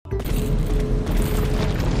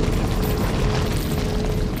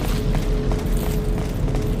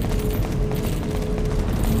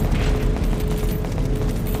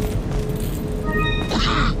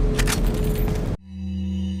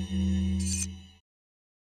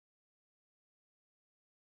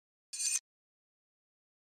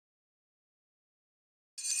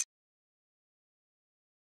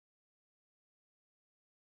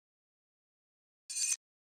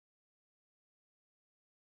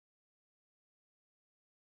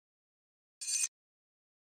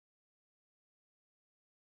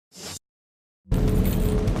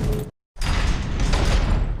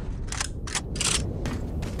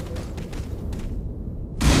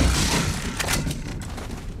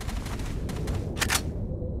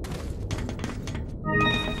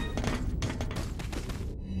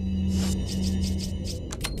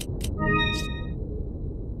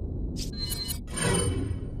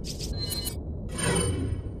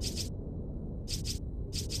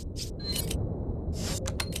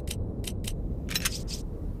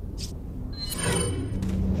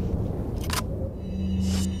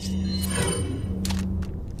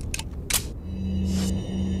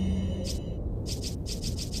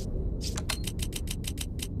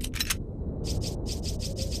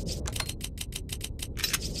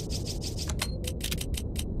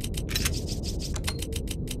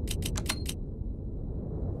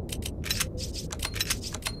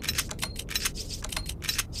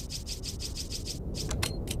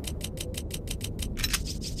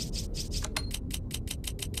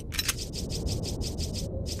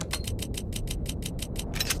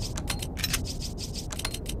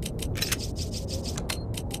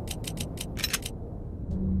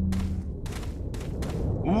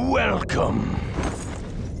Welcome.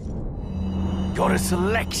 Got a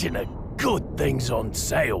selection of good things on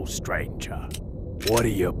sale, stranger. What are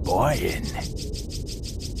you buying?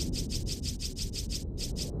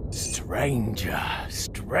 Stranger,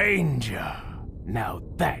 stranger. Now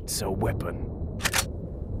that's a weapon.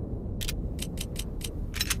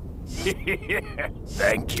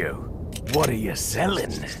 Thank you. What are you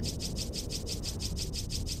selling?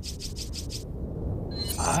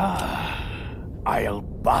 Ah, I'll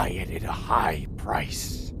buy it at a high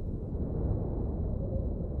price.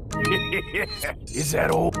 Is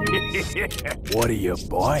that all? What are you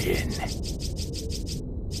buying?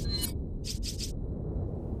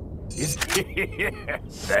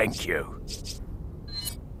 Thank you.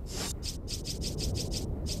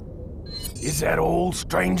 Is that all,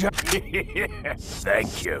 stranger?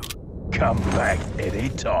 Thank you. Come back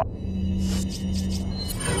anytime.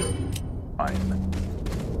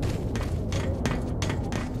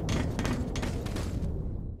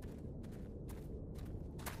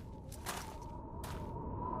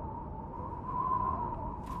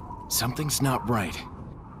 Something's not right.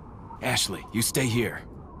 Ashley, you stay here.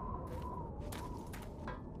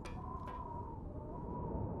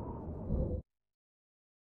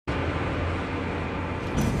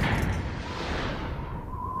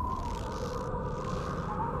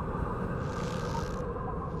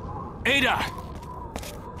 Ada!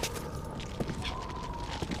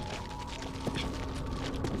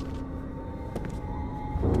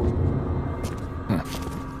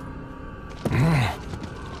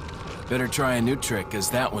 Better try a new trick, cause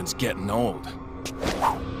that one's getting old.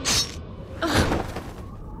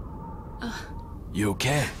 You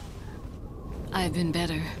okay? I've been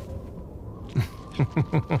better.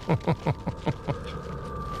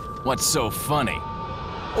 What's so funny?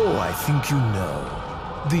 Oh, I think you know.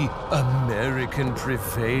 The American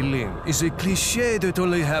prevailing is a cliché that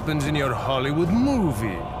only happens in your Hollywood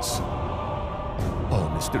movies.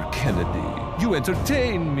 Oh, Mr. Kennedy, you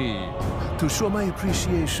entertain me. To show my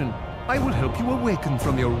appreciation, I will help you awaken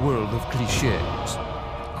from your world of clichés.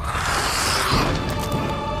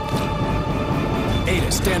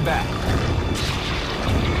 Ada, stand back.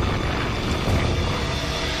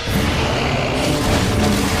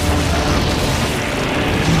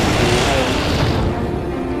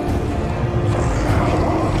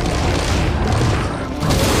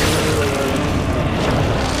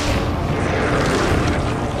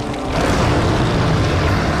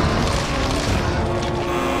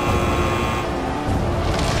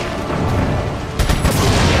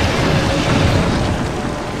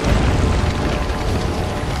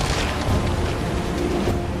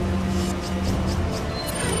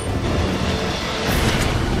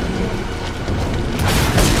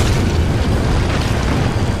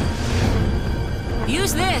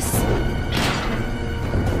 Use this!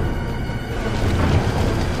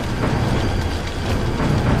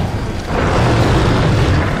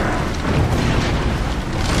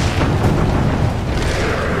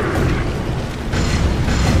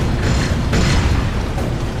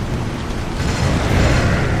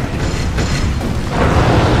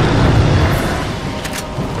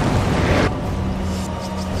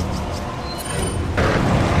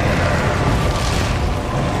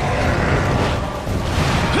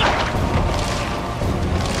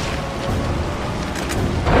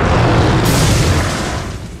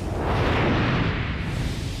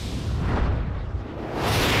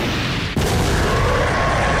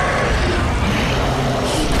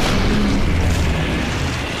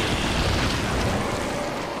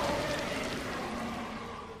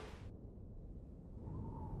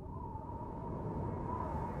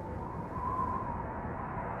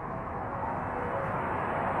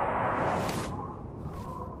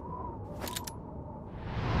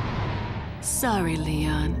 Sorry,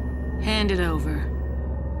 Leon. Hand it over.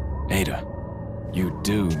 Ada, you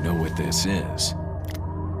do know what this is.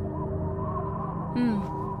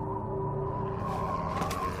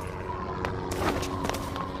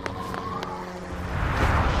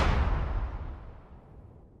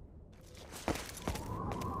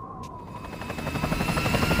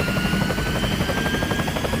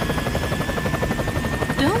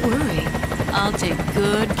 Don't worry. I'll take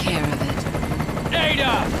good care of it.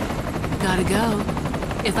 Ada! Gotta go.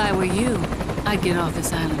 If I were you, I'd get off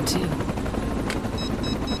this island too.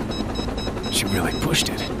 She really pushed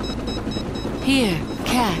it. Here,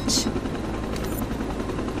 catch.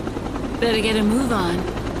 Better get a move on.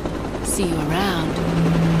 See you around.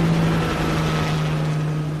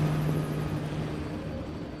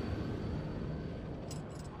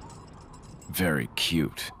 Very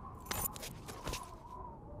cute.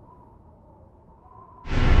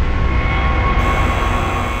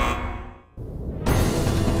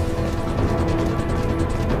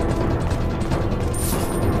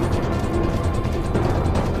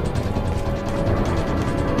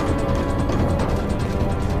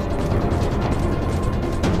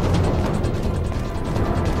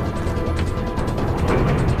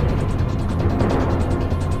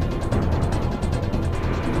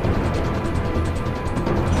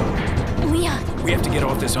 Leon! We have to get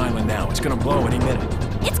off this island now. It's gonna blow any minute.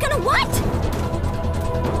 It's gonna what?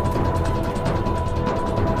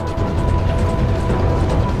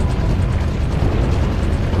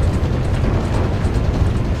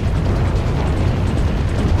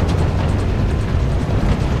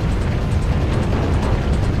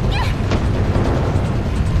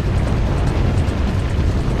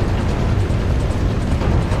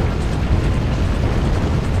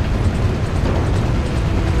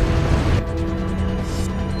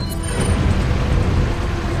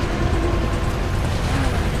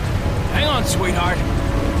 Sweetheart.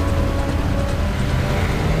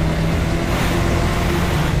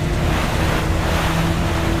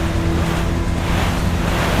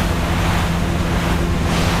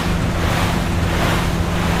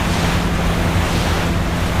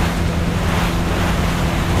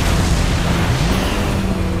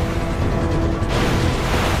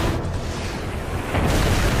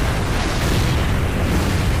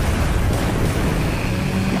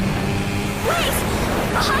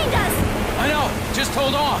 Behind us! I know! Just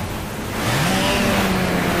hold on!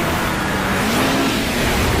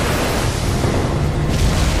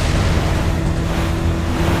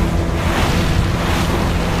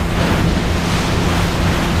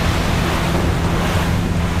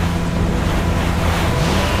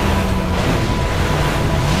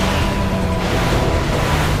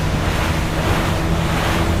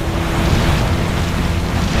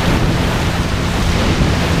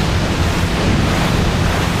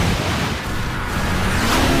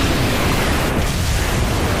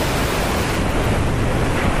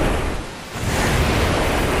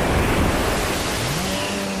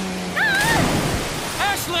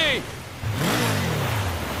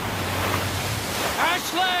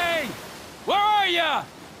 Ashley! Where are you?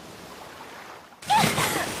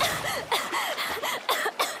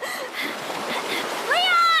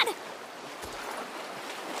 Leon!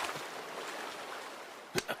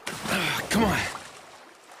 Come on.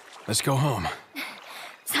 Let's go home.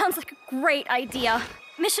 Sounds like a great idea.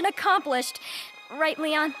 Mission accomplished. Right,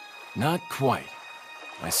 Leon? Not quite.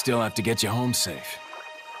 I still have to get you home safe.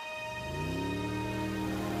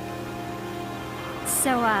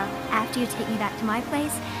 So, after you take me back to my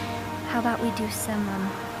place, how about we do some,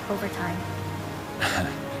 overtime?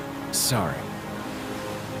 Sorry.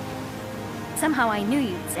 Somehow I knew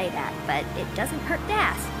you'd say that, but it doesn't hurt to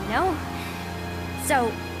ask, you know? So,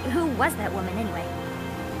 who was that woman anyway?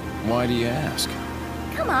 Why do you ask?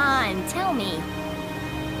 Come on, tell me.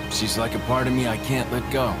 She's like a part of me I can't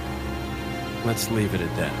let go. Let's leave it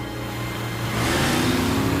at that.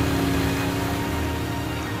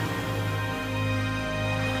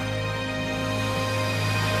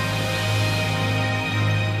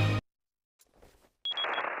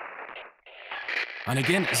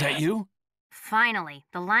 Hunnigan, is that you? Finally,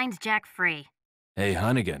 the line's jack free. Hey,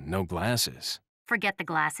 Hunnigan, no glasses. Forget the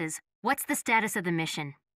glasses. What's the status of the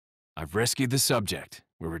mission? I've rescued the subject.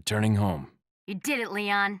 We're returning home. You did it,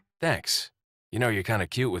 Leon. Thanks. You know, you're kind of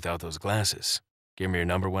cute without those glasses. Give me your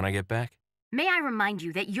number when I get back. May I remind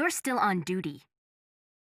you that you're still on duty?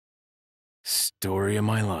 Story of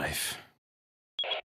my life.